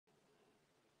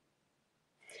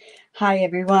Hi,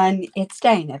 everyone. It's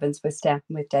Diane Evans with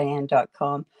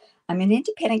stampinwithdiane.com. I'm an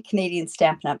independent Canadian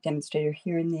Stampin' Up demonstrator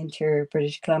here in the interior of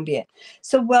British Columbia.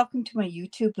 So welcome to my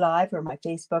YouTube Live or my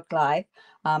Facebook Live.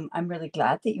 I'm really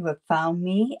glad that you have found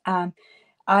me.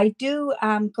 I do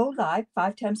go live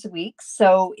 5 times a week.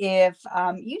 So if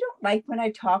you don't like when I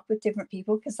talk with different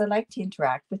people, because I like to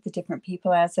interact with the different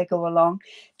people as I go along,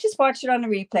 just watch it on a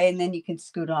replay and then you can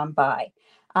scoot on by.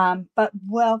 But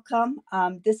welcome.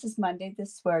 This is Monday.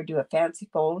 This is where I do a fancy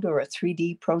fold or a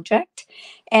 3D project.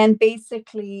 And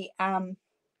basically,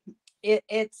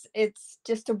 it's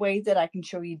just a way that I can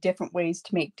show you different ways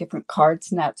to make different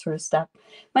cards and that sort of stuff.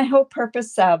 My whole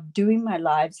purpose of doing my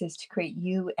lives is to create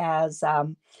you as a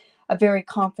very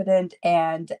confident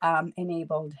and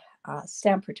enabled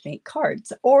stamper to make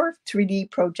cards or 3D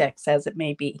projects as it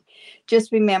may be.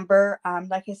 Just remember,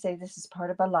 like I say, this is part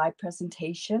of a live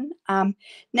presentation.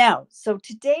 Now, so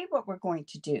today what we're going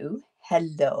to do,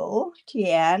 hello,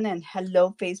 Deanne, and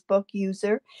hello, Facebook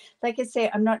user. Like I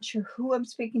say, I'm not sure who I'm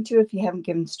speaking to. If you haven't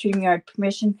given StreamYard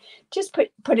permission, just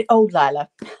put it, oh, Lila,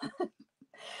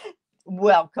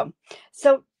 welcome.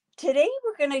 So today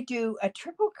we're going to do a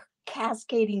triple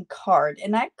cascading card,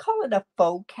 and I call it a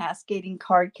faux cascading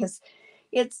card because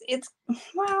it's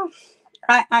well,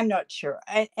 I'm not sure.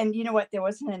 And you know what? There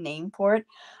wasn't a name for it.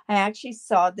 I actually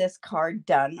saw this card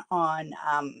done on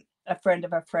a friend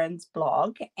of a friend's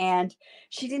blog, and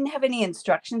she didn't have any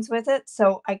instructions with it.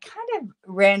 So I kind of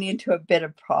ran into a bit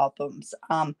of problems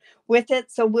with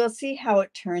it. So we'll see how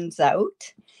it turns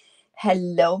out.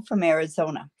 Hello from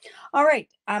Arizona. All right.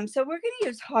 So we're going to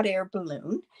use hot air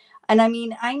balloon. And I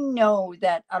mean, I know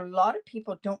that a lot of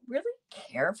people don't really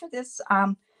care for this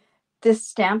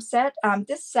stamp set.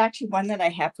 This is actually one that I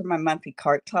have for my monthly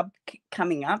card club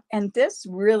coming up. And this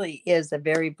really is a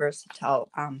very versatile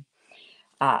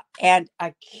and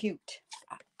a cute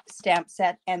stamp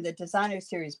set. And the designer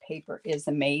series paper is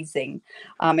amazing.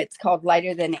 It's called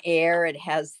Lighter Than Air. It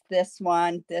has this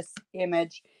one, this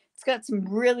image. It's got some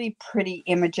really pretty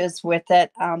images with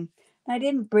it. I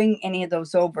didn't bring any of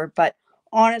those over, but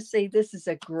honestly, this is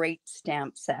a great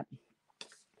stamp set.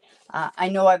 I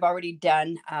know I've already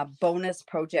done a bonus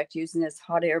project using this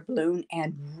hot air balloon,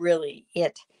 and really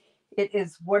it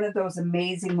is one of those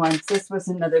amazing ones. This was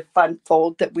another fun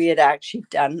fold that we had actually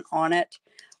done on it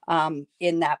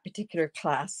in that particular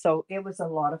class. So it was a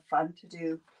lot of fun to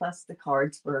do. Plus the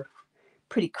cards were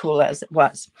pretty cool as it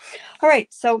was. All right.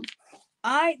 So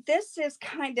this is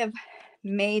kind of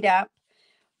made up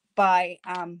by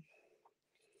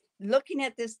looking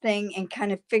at this thing and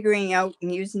kind of figuring out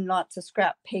and using lots of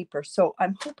scrap paper. So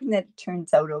I'm hoping that it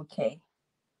turns out okay.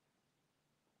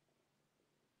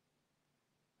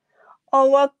 Oh,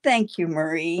 well, thank you,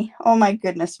 Marie. Oh, my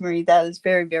goodness, Marie, that is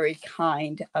very, very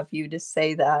kind of you to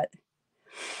say that.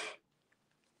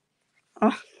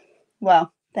 Oh,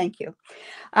 well, thank you.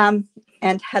 And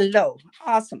hello.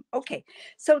 Awesome. Okay,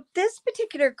 so this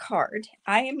particular card,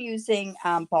 I am using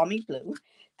Balmy Blue.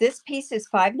 This piece is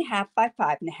 5.5 by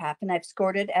 5.5, and I've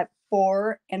scored it at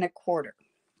 4 1/4.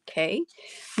 Okay,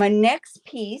 my next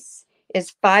piece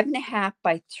is 5.5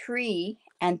 by 3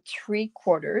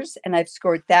 3/4, and I've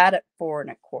scored that at 4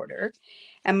 1/4.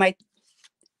 And my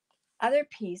other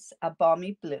piece, a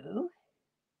Balmy Blue.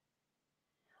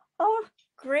 Oh,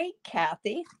 great,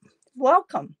 Kathy.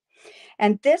 Welcome.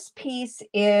 And this piece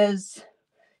is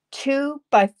 2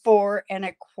 by 4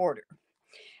 1/4.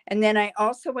 And then I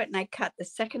also went and I cut the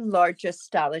second largest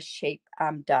stylish shape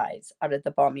dies out of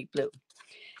the Balmy Blue.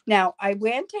 Now I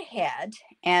went ahead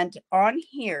and on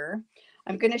here,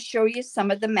 I'm going to show you some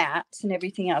of the mats and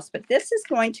everything else, but this is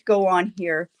going to go on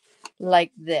here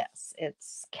like this.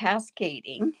 It's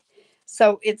cascading.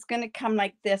 So it's going to come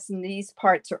like this, and these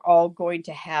parts are all going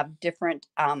to have different,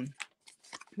 I'm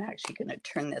actually going to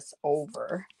turn this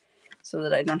over so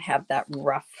that I don't have that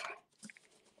rough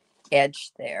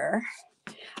edge there.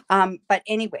 But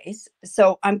anyways,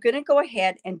 so I'm going to go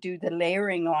ahead and do the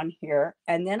layering on here,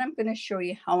 and then I'm going to show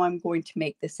you how I'm going to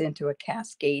make this into a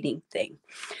cascading thing.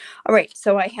 All right,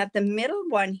 so I have the middle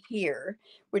one here,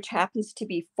 which happens to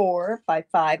be 4 by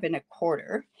 5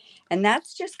 1/4, and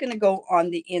that's just going to go on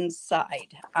the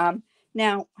inside.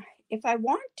 Now, if I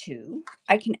want to,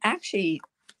 I can actually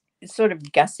sort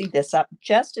of gussy this up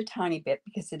just a tiny bit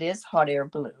because it is hot air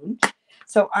balloon.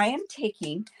 So I am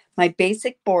taking my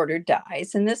basic border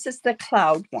dies, and this is the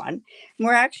cloud one. And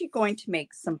we're actually going to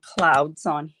make some clouds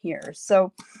on here.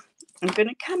 So I'm going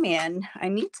to come in. I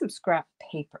need some scrap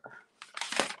paper.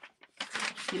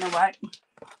 You know what?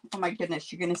 Oh my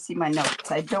goodness, you're going to see my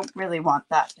notes. I don't really want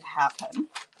that to happen.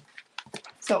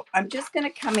 So I'm just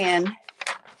going to come in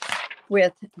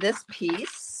with this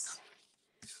piece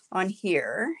on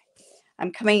here.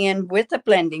 I'm coming in with a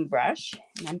blending brush,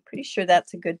 and I'm pretty sure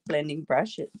that's a good blending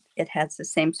brush. It has the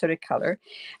same sort of color.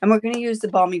 And we're going to use the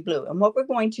Balmy Blue. And what we're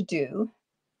going to do,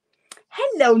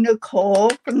 hello,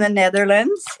 Nicole from the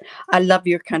Netherlands. I love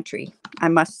your country. I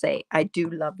must say, I do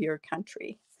love your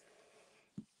country.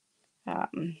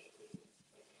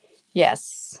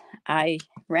 Yes, I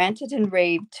ranted and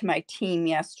raved to my team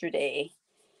yesterday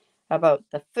about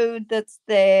the food that's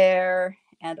there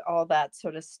and all that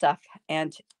sort of stuff,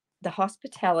 and the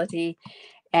hospitality,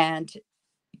 and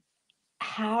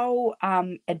how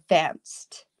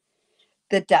advanced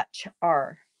the Dutch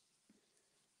are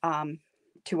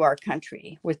to our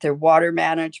country with their water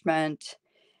management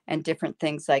and different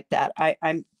things like that.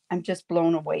 I'm just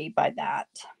blown away by that.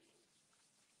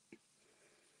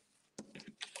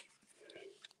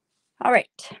 All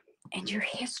right, and your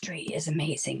history is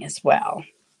amazing as well.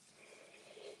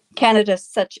 Canada's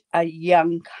such a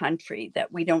young country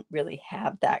that we don't really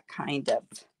have that kind of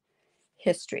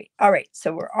history. All right,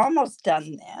 so we're almost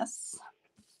done this.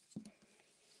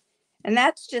 And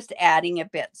that's just adding a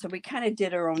bit. So we kind of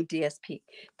did our own DSP.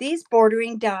 These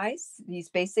bordering dies, these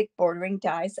basic bordering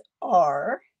dies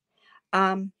are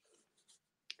the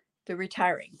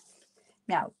retiring.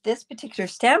 Now, this particular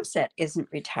stamp set isn't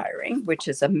retiring, which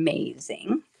is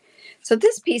amazing. So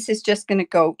this piece is just going to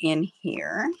go in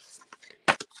here.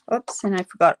 Oops, and I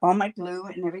forgot all my glue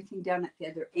and everything down at the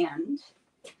other end.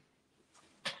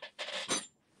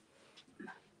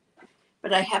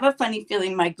 But I have a funny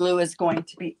feeling my glue is going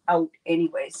to be out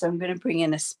anyway, so I'm going to bring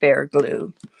in a spare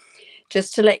glue.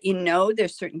 Just to let you know,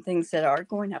 there's certain things that are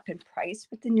going up in price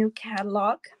with the new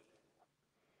catalog.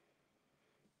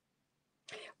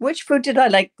 Which food did I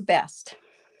like the best?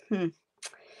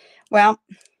 Well,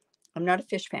 I'm not a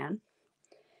fish fan,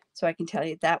 so I can tell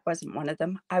you that wasn't one of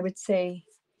them. I would say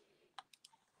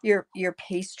your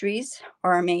pastries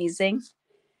are amazing.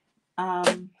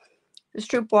 The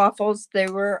Stroop waffles, they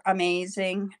were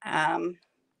amazing. Yeah,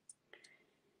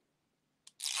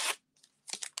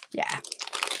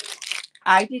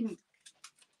 I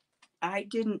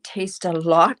didn't taste a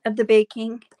lot of the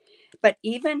baking, but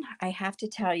even I have to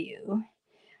tell you,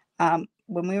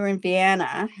 when we were in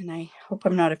Vienna, and I hope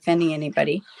I'm not offending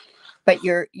anybody, but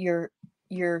your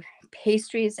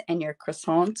pastries and your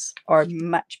croissants are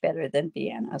much better than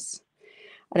Vienna's.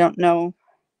 I don't know.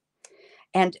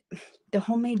 And the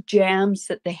homemade jams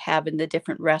that they have in the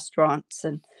different restaurants,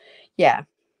 and yeah,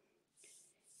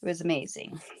 it was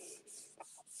amazing.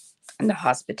 And the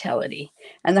hospitality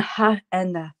and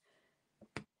the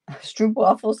Stroop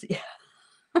waffles. Yeah.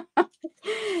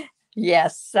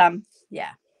 Yes.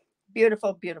 Yeah.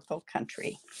 Beautiful, beautiful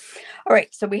country. All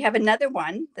right. So we have another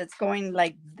one that's going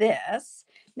like this.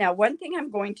 Now, one thing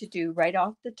I'm going to do right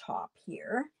off the top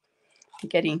here,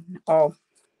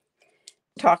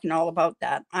 talking all about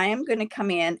that. I am going to come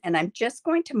in and I'm just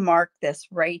going to mark this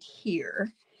right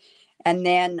here. And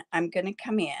then I'm going to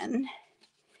come in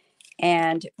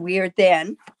and we are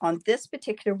then on this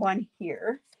particular one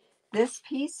here. This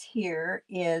piece here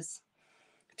is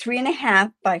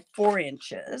 3.5 by 4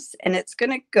 inches, and it's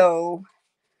going to go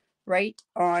right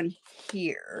on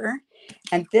here.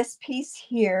 And this piece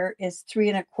here is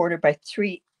 3.25 by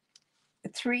 3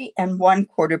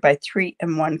 3.25 by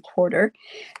 3.25. And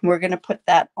we're going to put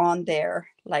that on there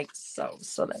like so.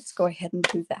 So let's go ahead and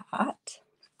do that.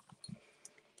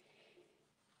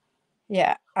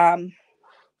 Yeah. I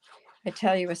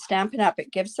tell you, with Stampin' Up,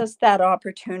 it gives us that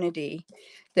opportunity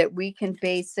that we can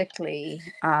basically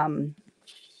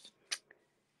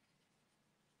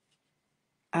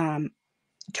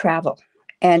travel.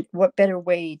 And what better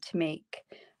way to make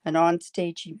an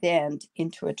onstage event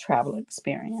into a travel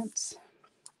experience?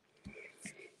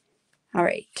 All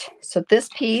right, so this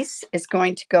piece is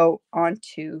going to go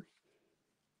onto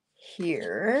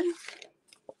here.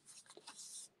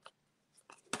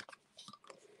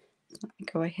 Let me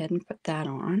go ahead and put that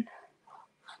on.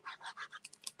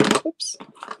 Oops.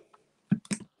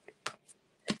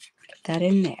 Put that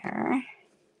in there.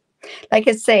 Like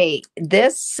I say,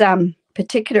 this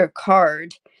particular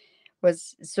card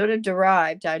was sort of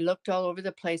derived. I looked all over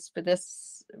the place for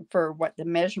this, for what the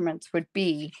measurements would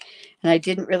be, and I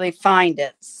didn't really find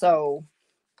it. So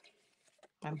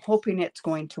I'm hoping it's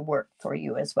going to work for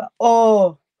you as well.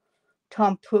 Oh,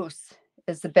 Tom Pouce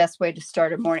is the best way to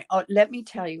start a morning. Oh, let me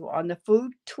tell you, on the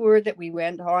food tour that we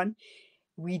went on,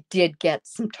 we did get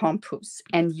some Tom Pouce,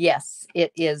 and yes,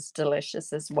 it is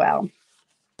delicious as well.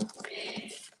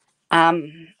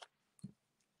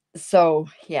 So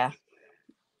yeah,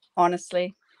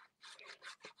 honestly,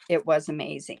 it was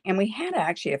amazing. And we had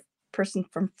actually a person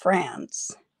from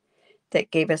France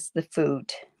that gave us the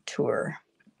food tour.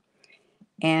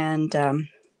 And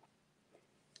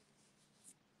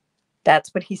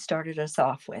That's what he started us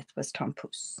off with, was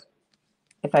Tompous.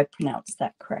 If I pronounced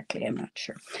that correctly, I'm not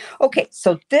sure. Okay,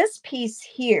 so this piece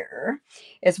here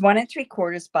is 1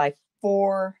 3/4 by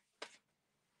 4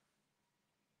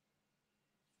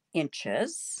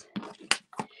 inches.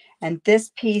 And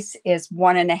this piece is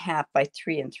 1.5 by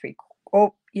 3 3/4.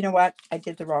 Oh, you know what? I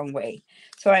did the wrong way.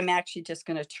 So I'm actually just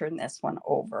going to turn this one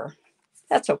over.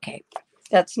 That's okay.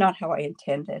 That's not how I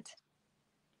intended.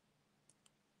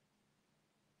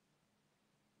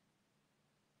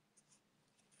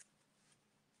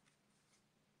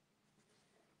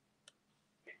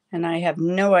 And I have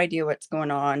no idea what's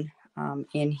going on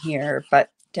in here,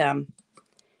 but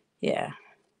yeah.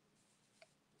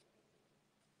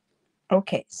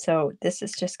 Okay, so this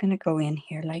is just going to go in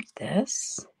here like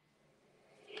this.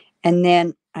 And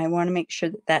then I want to make sure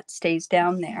that that stays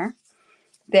down there.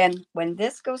 Then when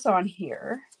this goes on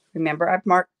here, remember I've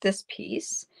marked this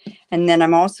piece. And then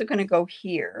I'm also going to go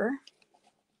here.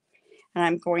 And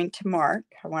I'm going to mark,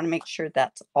 I want to make sure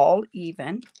that's all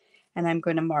even. And I'm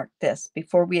going to mark this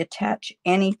before we attach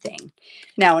anything.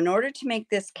 Now, in order to make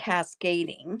this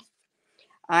cascading,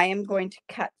 I am going to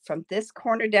cut from this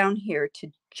corner down here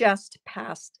to just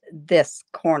past this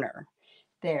corner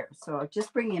there. So I'll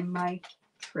just bring in my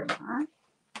trimmer.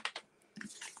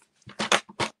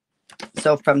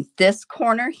 So from this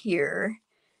corner here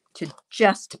to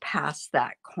just past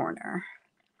that corner,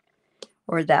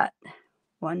 or that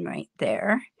one right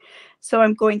there. So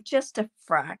I'm going just a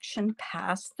fraction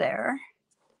past there,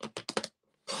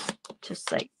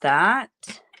 just like that.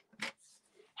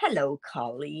 Hello,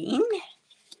 Colleen.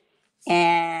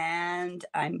 And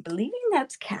I'm believing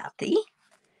that's Kathy.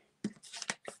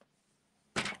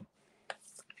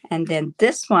 And then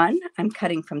this one, I'm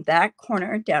cutting from that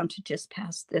corner down to just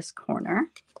past this corner.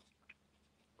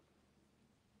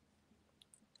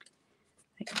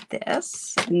 Like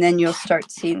this. And then you'll start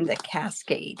seeing the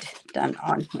cascade done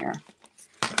on here.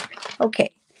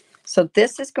 Okay, so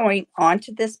this is going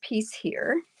onto this piece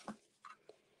here.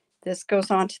 This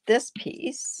goes onto this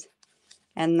piece.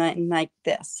 And then like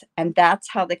this. And that's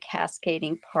how the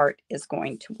cascading part is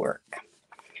going to work.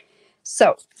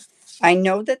 So I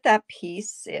know that that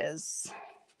piece is,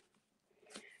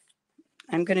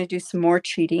 I'm going to do some more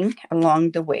treating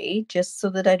along the way, just so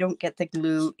that I don't get the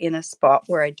glue in a spot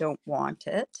where I don't want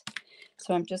it.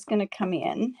 So I'm just going to come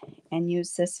in and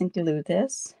use this and glue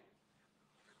this.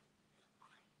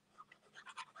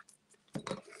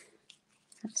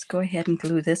 Let's go ahead and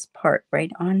glue this part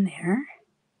right on there.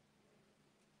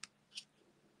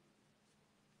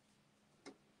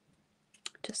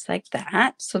 Just like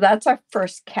that. So that's our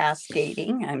first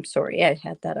cascading. I'm sorry, I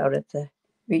had that out of the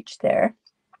reach there.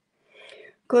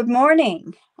 Good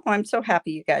morning. Oh, I'm so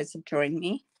happy you guys have joined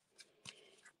me.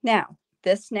 Now,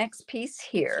 this next piece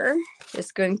here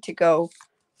is going to go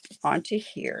onto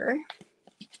here.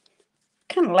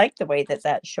 Kind of like the way that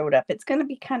that showed up. It's going to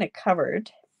be kind of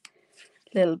covered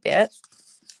a little bit.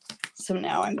 So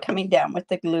now I'm coming down with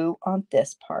the glue on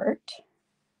this part.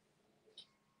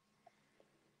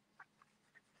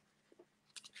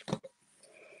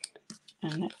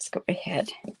 And let's go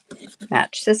ahead,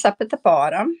 match this up at the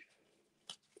bottom.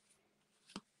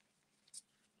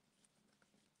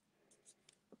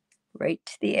 Right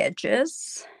to the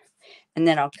edges. And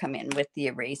then I'll come in with the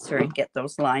eraser and get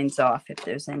those lines off if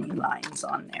there's any lines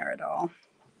on there at all.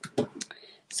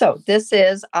 So this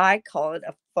is, I call it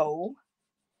a faux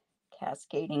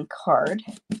cascading card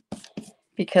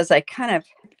because I kind of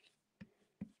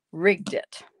rigged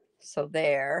it. So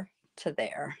there to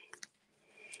there.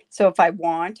 So if I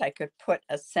want, I could put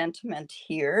a sentiment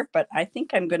here, but I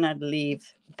think I'm going to leave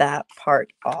that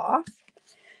part off.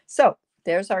 So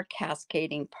there's our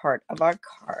cascading part of our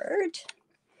card.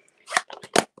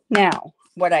 Now,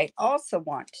 what I also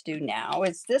want to do now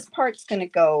is this part's going to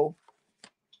go,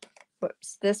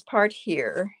 whoops, this part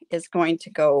here is going to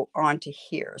go onto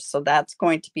here. So that's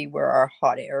going to be where our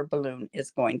hot air balloon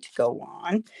is going to go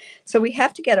on. So we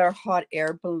have to get our hot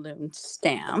air balloon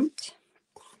stamped.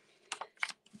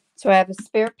 So I have a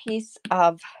spare piece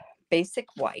of basic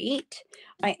white.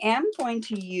 I am going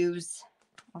to use,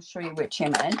 I'll show you which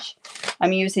image.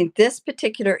 I'm using this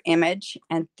particular image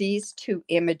and these two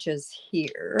images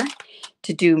here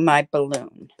to do my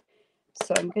balloon.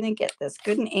 So I'm going to get this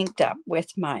good and inked up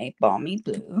with my balmy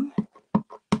blue.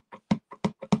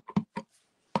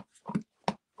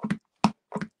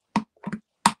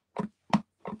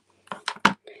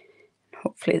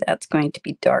 Hopefully that's going to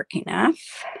be dark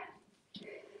enough.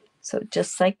 So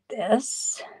just like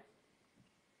this.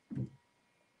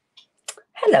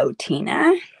 Hello,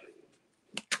 Tina.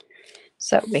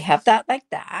 So we have that like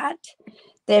that.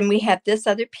 Then we have this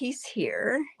other piece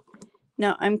here.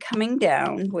 Now I'm coming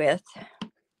down with,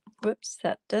 whoops,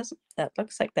 that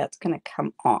looks like that's going to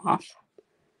come off.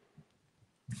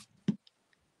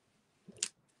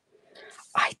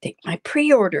 I think my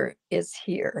pre-order is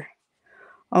here.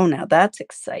 Oh, now that's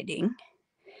exciting.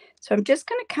 So I'm just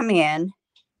going to come in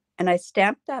and I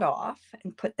stamp that off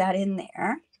and put that in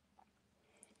there.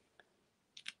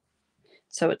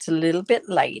 So it's a little bit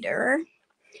lighter.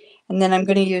 And then I'm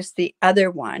going to use the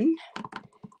other one.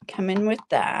 Come in with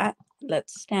that.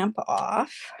 Let's stamp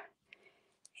off.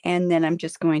 And then I'm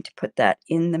just going to put that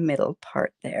in the middle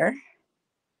part there.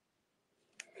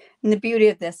 And the beauty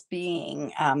of this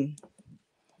being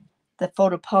the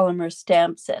photopolymer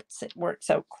stamp sets, it works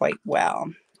out quite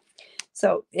well.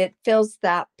 So it fills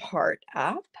that part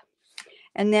up.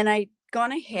 And then I've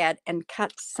gone ahead and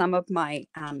cut some of my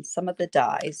some of the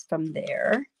dies from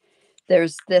there.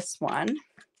 There's this one.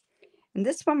 And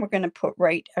this one we're going to put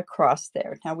right across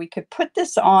there. Now we could put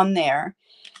this on there,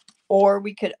 or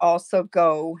we could also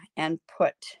go and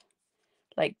put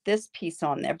like this piece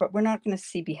on there, but we're not going to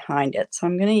see behind it. So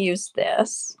I'm going to use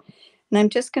this. And I'm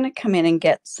just going to come in and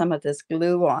get some of this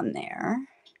glue on there.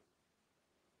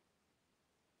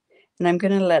 And I'm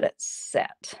going to let it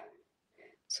set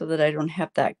so that I don't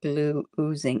have that glue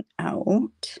oozing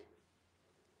out.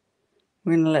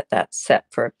 We're going to let that set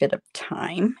for a bit of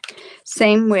time.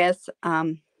 Same with,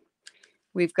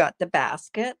 we've got the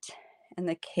basket and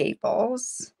the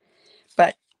cables,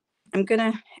 but I'm going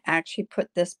to actually put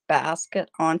this basket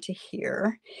onto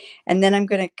here, and then I'm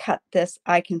going to cut this.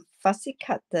 I can fussy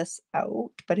cut this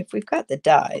out, but if we've got the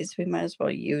dies, we might as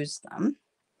well use them.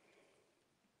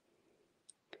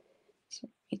 So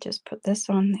we just put this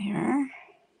on there.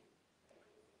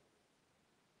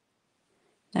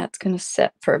 That's going to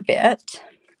set for a bit.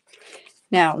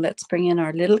 Now let's bring in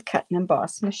our little cut and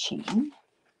emboss machine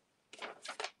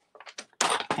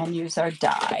and use our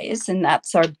dies, and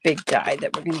that's our big die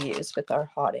that we're going to use with our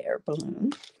hot air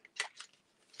balloon.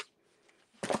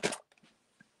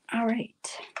 All right.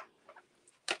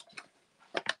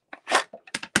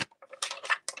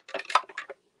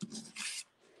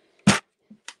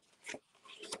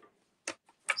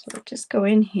 So we'll just go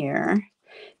in here.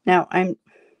 Now I'm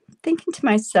thinking to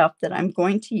myself that I'm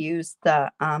going to use the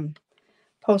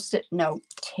Post-it note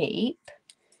tape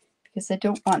because I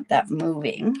don't want that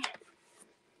moving.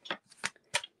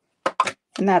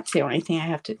 And that's the only thing I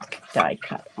have to die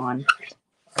cut on.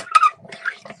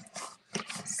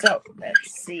 So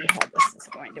let's see how this is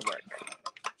going to work.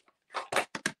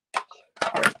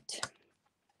 All right.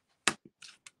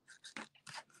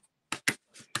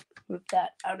 Move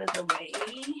that out of the way.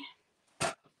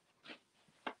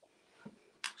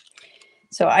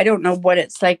 So I don't know what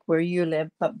it's like where you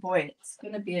live, but boy, it's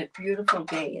going to be a beautiful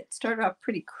day. It started off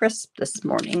pretty crisp this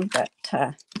morning, but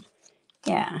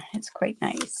yeah, it's quite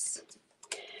nice.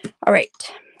 All right.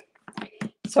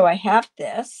 So I have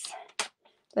this.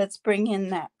 Let's bring in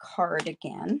that card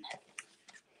again.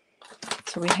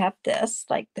 So we have this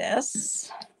like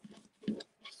this.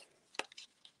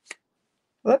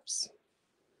 Whoops.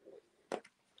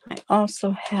 I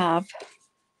also have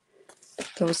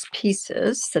those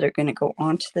pieces that are going to go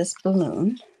onto this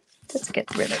balloon. Let's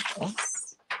get rid of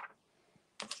this.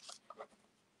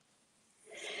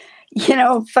 You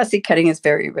know, fussy cutting is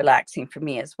very relaxing for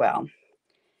me as well.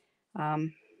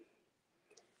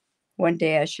 One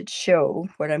day I should show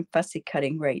what I'm fussy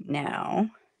cutting right now.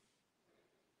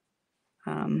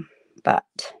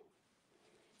 But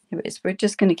anyways, we're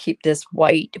just going to keep this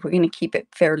white. We're going to keep it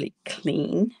fairly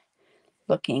clean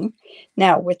looking.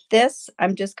 Now with this,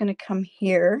 I'm just going to come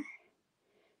here,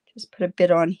 just put a bit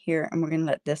on here, and we're going to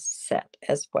let this set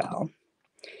as well,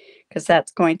 because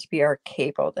that's going to be our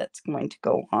cable that's going to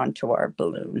go onto our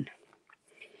balloon.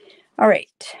 All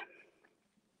right.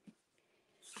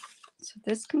 So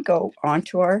this can go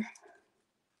onto our,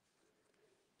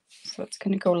 so it's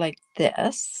going to go like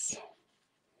this,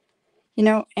 you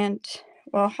know, and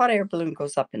well, a hot air balloon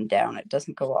goes up and down. It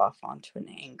doesn't go off onto an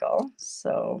angle.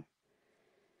 So,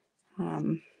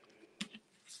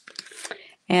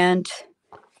 and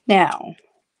now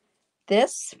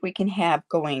this we can have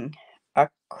going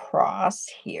across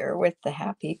here with the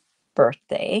happy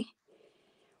birthday,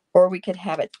 or we could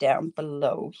have it down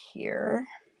below here.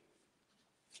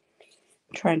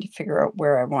 I'm trying to figure out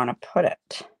where I want to put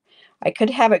it. I could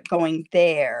have it going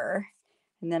there,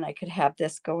 and then I could have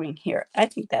this going here. I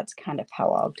think that's kind of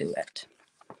how I'll do it.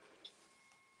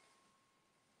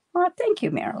 Well, thank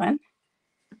you, Marilyn.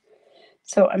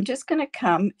 So I'm just going to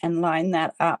come and line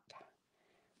that up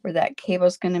where that cable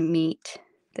is going to meet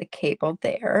the cable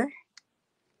there.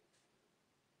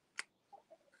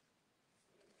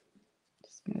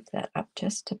 Just move that up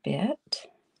just a bit.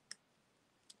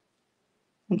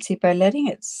 And see, by letting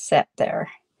it set there,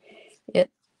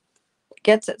 it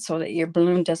gets it so that your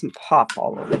balloon doesn't pop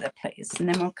all over the place. And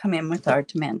then we'll come in with our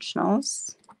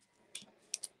dimensionals.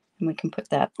 And we can put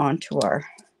that onto our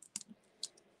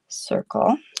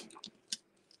circle.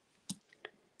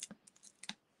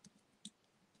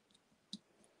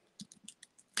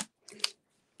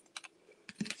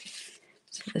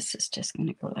 So this is just going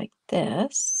to go like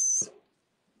this.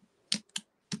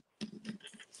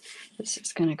 This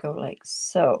is going to go like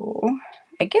so.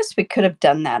 I guess we could have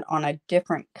done that on a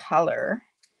different color.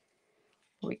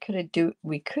 We could do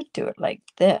it like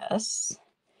this,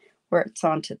 where it's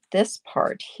onto this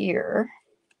part here.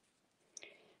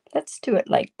 Let's do it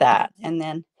like that. And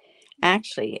then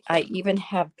actually, I even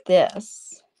have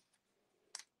this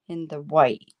in the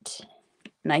white.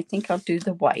 And I think I'll do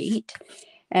the white.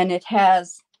 And it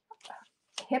has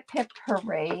hip hip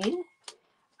hooray.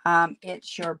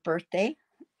 It's your birthday.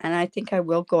 And I think I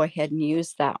will go ahead and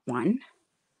use that one.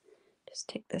 Just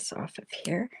take this off of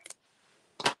here.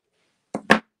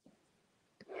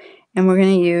 And we're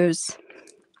going to use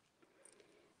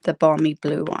the balmy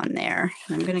blue on there.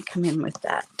 And I'm going to come in with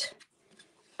that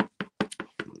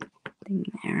thing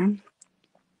there.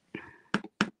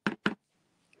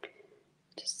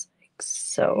 Just like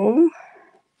so.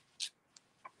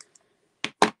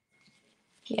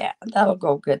 Yeah, that'll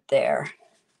go good there.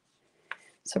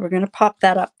 So we're going to pop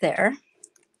that up there.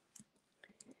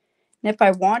 And if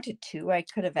I wanted to, I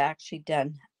could have actually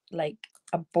done like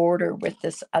a border with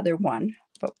this other one,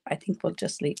 but I think we'll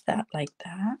just leave that like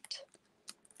that.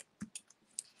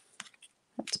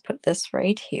 Let's put this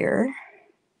right here.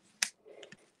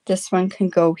 This one can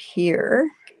go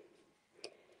here.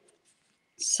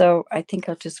 So I think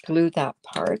I'll just glue that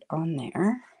part on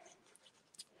there.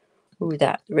 Ooh,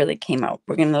 that really came out.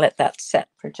 We're going to let that set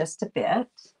for just a bit.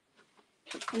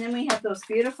 And then we have those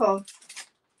beautiful,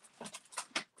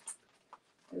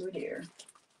 oh dear.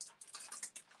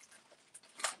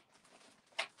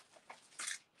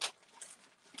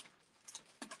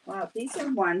 Wow, these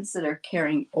are ones that are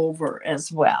carrying over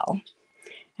as well.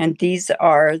 And these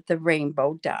are the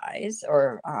rainbow dies,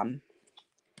 or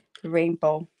the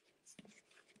rainbow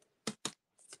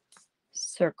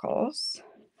circles.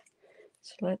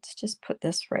 So let's just put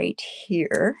this right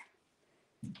here.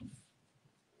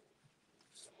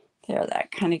 There,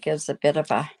 that kind of gives a bit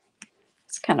of a,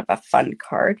 it's kind of a fun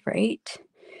card, right?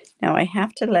 Now I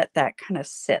have to let that kind of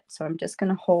sit. So I'm just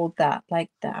going to hold that like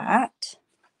that.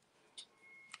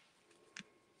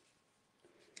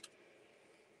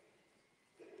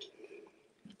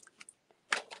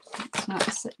 It's not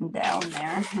sitting down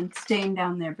there and staying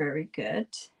down there very good.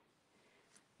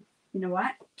 You know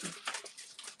what?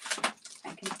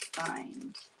 I can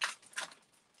find,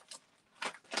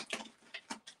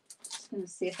 just going to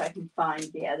see if I can find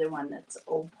the other one that's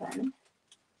open.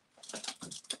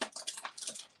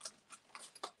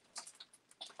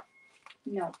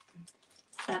 No,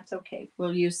 that's okay.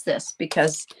 We'll use this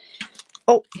because,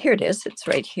 oh, here it is. It's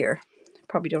right here.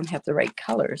 Probably don't have the right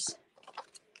colors.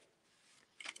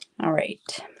 All right.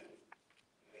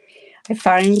 I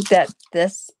find that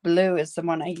this blue is the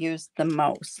one I use the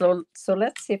most. So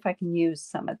let's see if I can use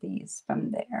some of these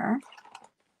from there.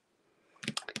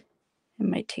 I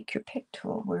might take your pick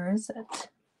tool. Where is it?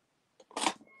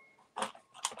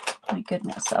 My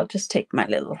goodness, I'll just take my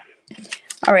little.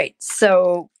 All right,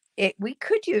 so we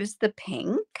could use the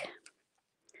pink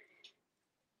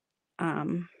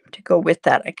to go with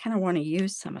that. I kind of want to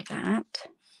use some of that.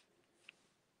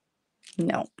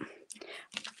 No,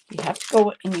 we have to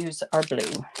go and use our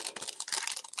blue.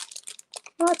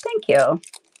 Oh, thank you.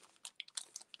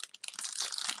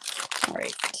 All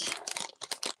right,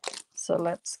 so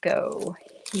let's go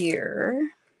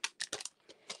here.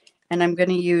 And I'm going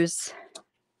to use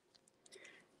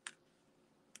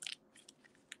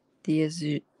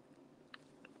the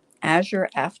Azure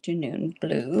Afternoon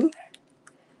Blue.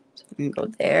 So we can go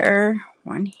there,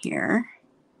 one here.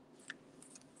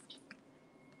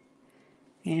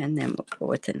 And then we'll go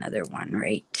with another one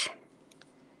right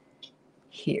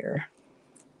here.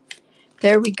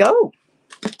 There we go.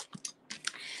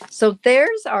 So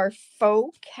there's our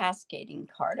faux cascading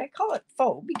card. I call it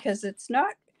faux because it's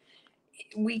not,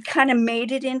 we kind of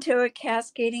made it into a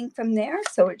cascading from there.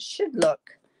 So it should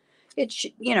look, it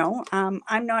should, you know,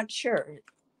 I'm not sure.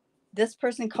 This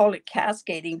person called it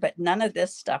cascading, but none of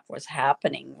this stuff was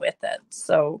happening with it.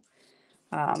 So,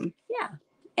 yeah.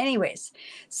 Anyways,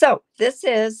 so this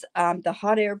is the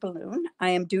hot air balloon. I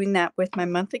am doing that with my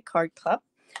monthly card club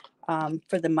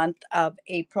for the month of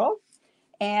April.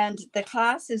 And the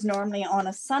class is normally on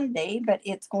a Sunday, but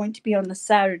it's going to be on the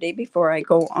Saturday before I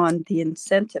go on the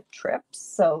incentive trips.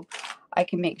 So I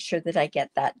can make sure that I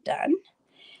get that done.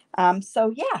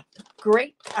 So yeah,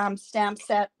 great stamp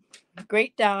set,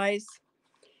 great dies,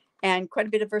 and quite a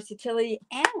bit of versatility,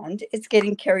 and it's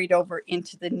getting carried over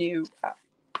into the new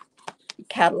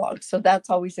catalog. So that's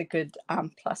always a good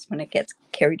plus when it gets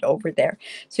carried over there.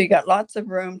 So you got lots of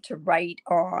room to write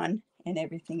on and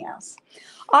everything else.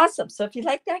 Awesome. So if you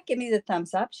like that, give me the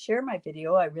thumbs up, share my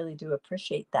video. I really do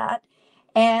appreciate that.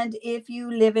 And if you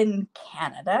live in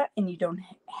Canada and you don't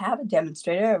have a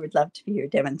demonstrator, I would love to be your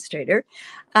demonstrator.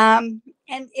 And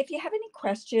if you have any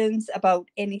questions about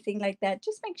anything like that,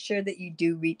 just make sure that you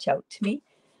do reach out to me.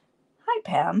 Hi,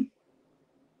 Pam.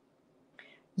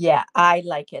 Yeah, I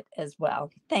like it as well.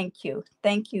 Thank you.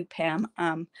 Thank you, Pam.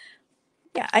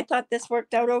 Yeah, I thought this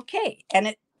worked out okay. And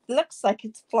it looks like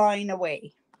it's flying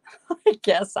away. I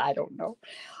guess, I don't know.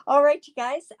 All right, you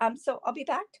guys. So I'll be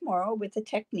back tomorrow with a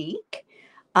technique.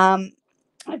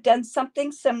 I've done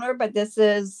something similar, but this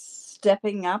is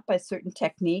stepping up a certain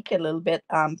technique a little bit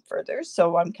further.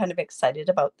 So I'm kind of excited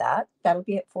about that. That'll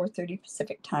be at 4:30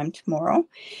 Pacific time tomorrow.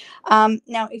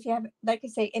 Now, if you have, like I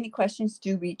say, any questions,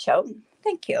 do reach out.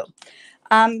 Thank you.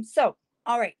 So,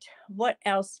 all right, what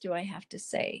else do I have to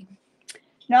say?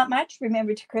 Not much.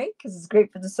 Remember to create because it's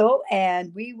great for the soul,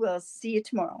 and we will see you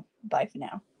tomorrow. Bye for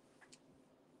now.